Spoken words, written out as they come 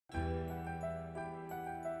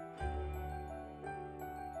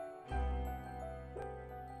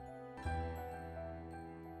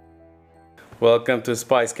Welcome to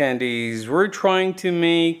SpiceCandies. We're trying to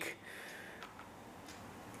make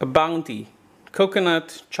a bounty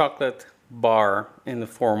coconut chocolate bar in the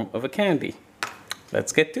form of a candy.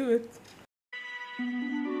 Let's get to it.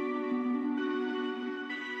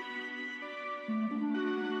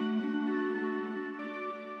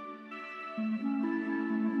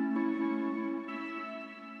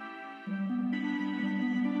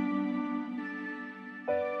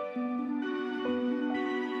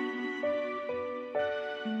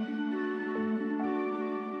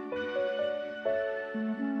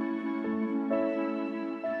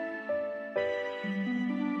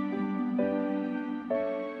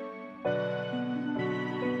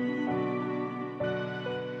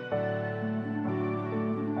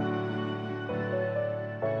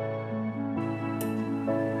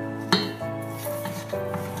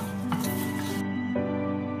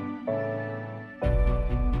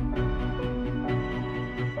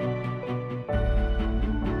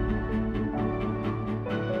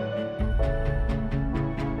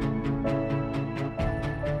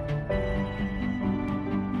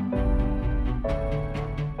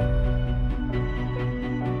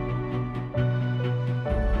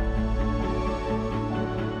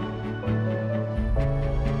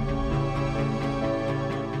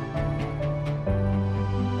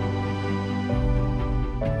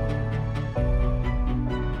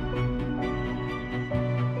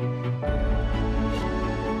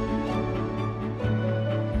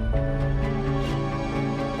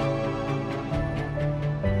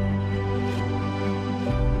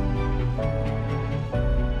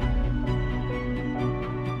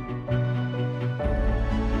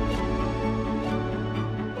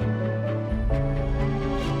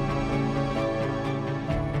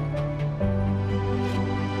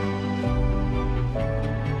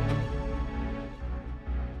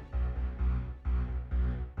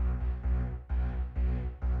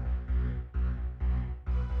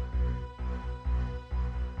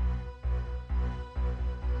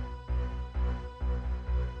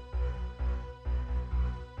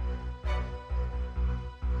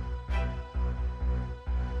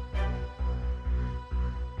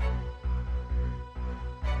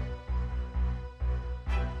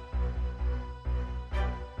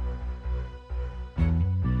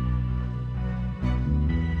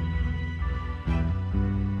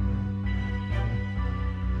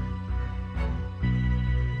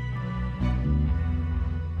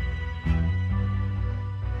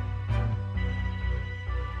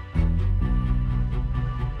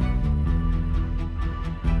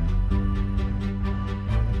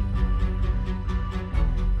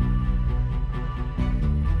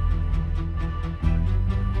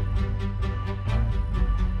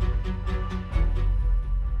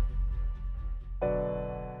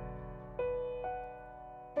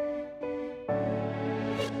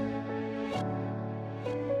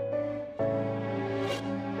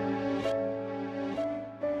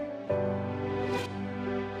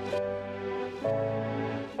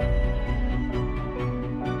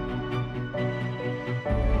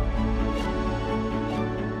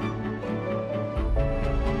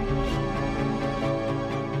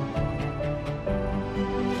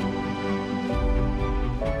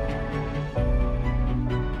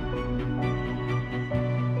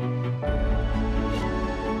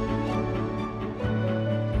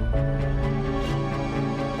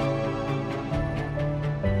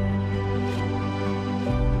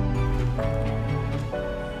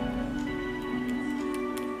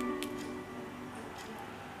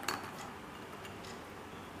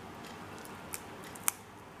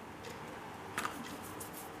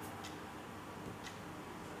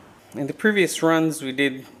 In the previous runs we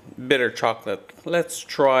did bitter chocolate. Let's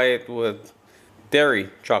try it with dairy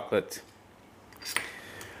chocolate.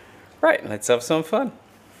 Right, let's have some fun.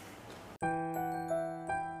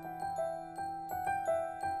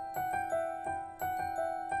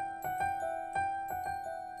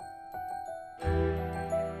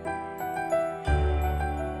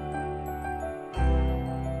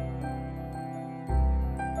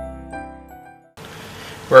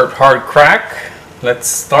 We're at hard crack. Let's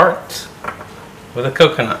start with a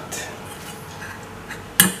coconut.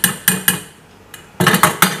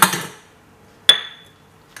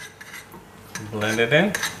 Blend it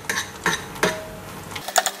in.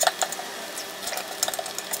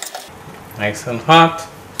 Nice and hot.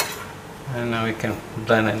 And now we can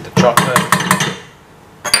blend in the chocolate.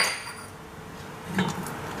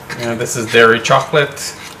 And this is dairy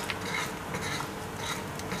chocolate.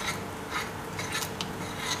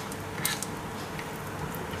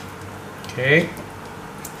 Okay, I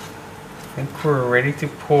think we're ready to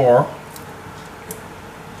pour.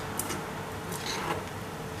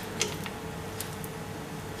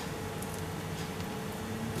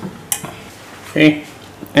 Okay,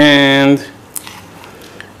 and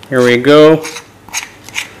here we go.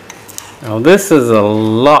 Now this is a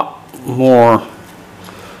lot more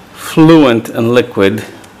fluent and liquid,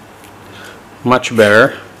 much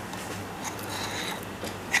better.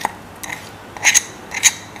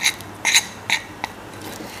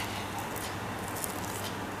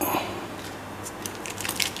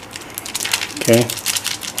 Okay.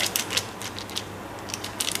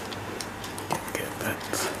 Get that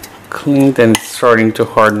cleaned, and it's starting to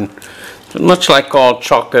harden. Much like all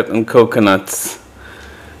chocolate and coconuts.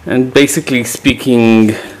 And basically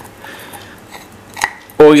speaking,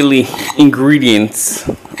 oily ingredients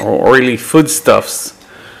or oily foodstuffs,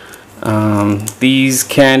 these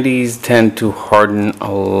candies tend to harden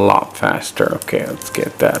a lot faster. Okay, let's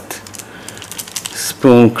get that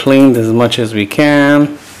spoon cleaned as much as we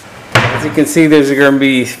can. As you can see, there's going to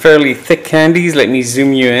be fairly thick candies. Let me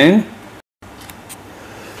zoom you in.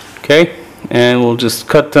 Okay, and we'll just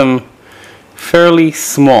cut them fairly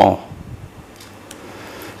small,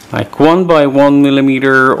 like 1 by 1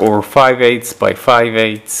 millimeter or 5/8 by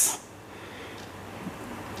 5/8,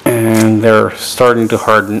 and they're starting to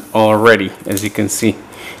harden already. As you can see,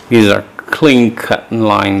 these are clean cut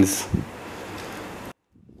lines.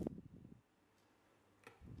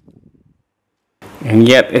 And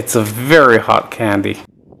yet it's a very hot candy.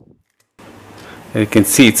 As you can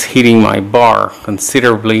see, it's heating my bar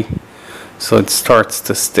considerably, so it starts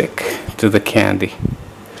to stick to the candy.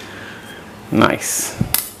 Nice.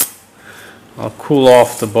 I'll cool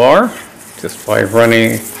off the bar just by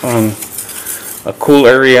running on a cool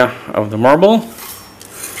area of the marble.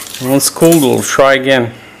 Once cooled, we'll try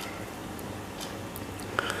again,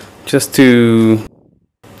 just to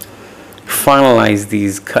finalize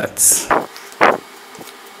these cuts.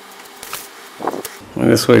 And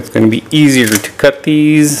this way it's going to be easier to cut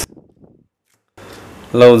these.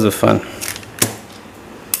 Loads of fun.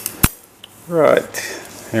 Right,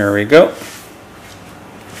 here we go.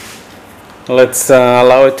 Let's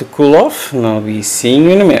allow it to cool off, and I'll be seeing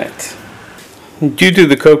you in a minute. Due to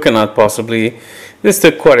the coconut, possibly, this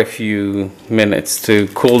took quite a few minutes to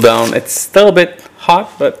cool down. It's still a bit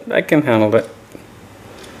hot, but I can handle it.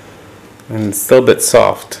 And it's still a bit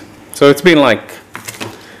soft. So it's been like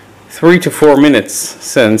 3 to 4 minutes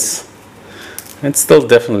since. It's still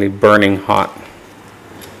definitely burning hot.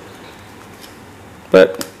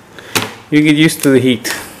 But you get used to the heat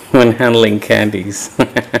when handling candies.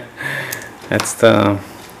 That's the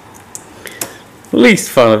least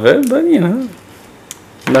fun of it, but you know,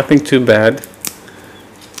 nothing too bad.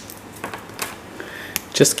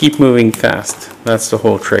 Just keep moving fast. That's the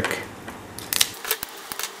whole trick.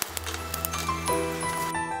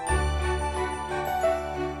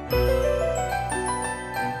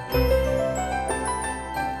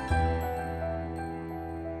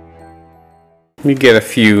 We get a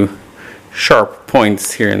few sharp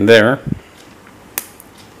points here and there.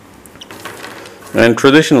 And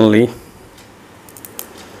traditionally,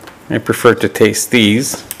 I prefer to taste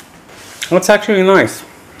these. Oh, it's actually nice.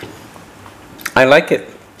 I like it.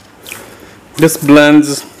 This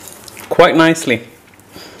blends quite nicely.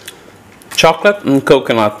 Chocolate and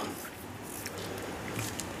coconut.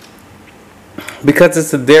 Because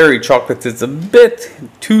it's a dairy chocolate, it's a bit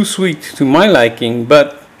too sweet to my liking,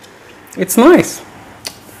 but it's nice.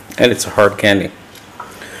 And it's a hard candy.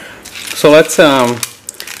 So let's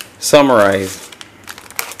summarize.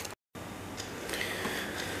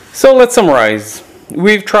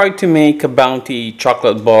 We've tried to make a Bounty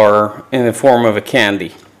chocolate bar in the form of a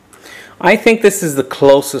candy. I think this is the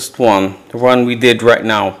closest one, the one we did right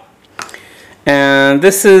now. And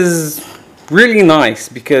this is really nice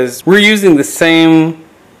because we're using the same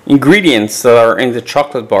ingredients that are in the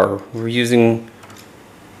chocolate bar. We're using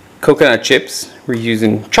coconut chips, we're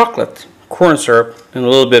using chocolate, corn syrup, and a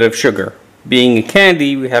little bit of sugar. Being a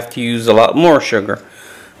candy, we have to use a lot more sugar.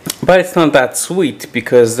 But it's not that sweet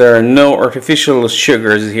because there are no artificial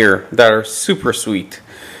sugars here that are super sweet.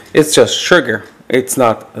 It's just sugar. It's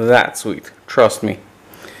not that sweet, trust me.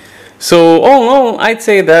 So all in all, I'd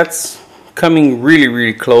say that's coming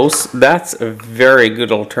really close. That's a very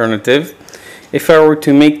good alternative. If I were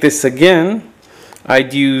to make this again,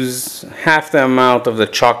 I'd use half the amount of the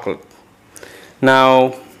chocolate.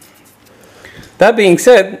 Now, that being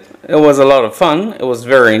said, it was a lot of fun. It was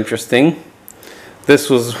very interesting. This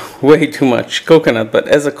was way too much coconut, but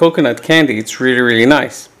as a coconut candy, it's really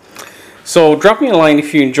nice. So drop me a line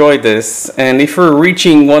if you enjoyed this, and if we're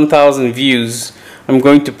reaching 1,000 views, I'm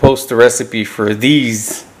going to post the recipe for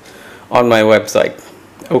these on my website.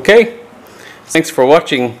 Okay? Thanks for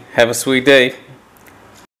watching. Have a sweet day.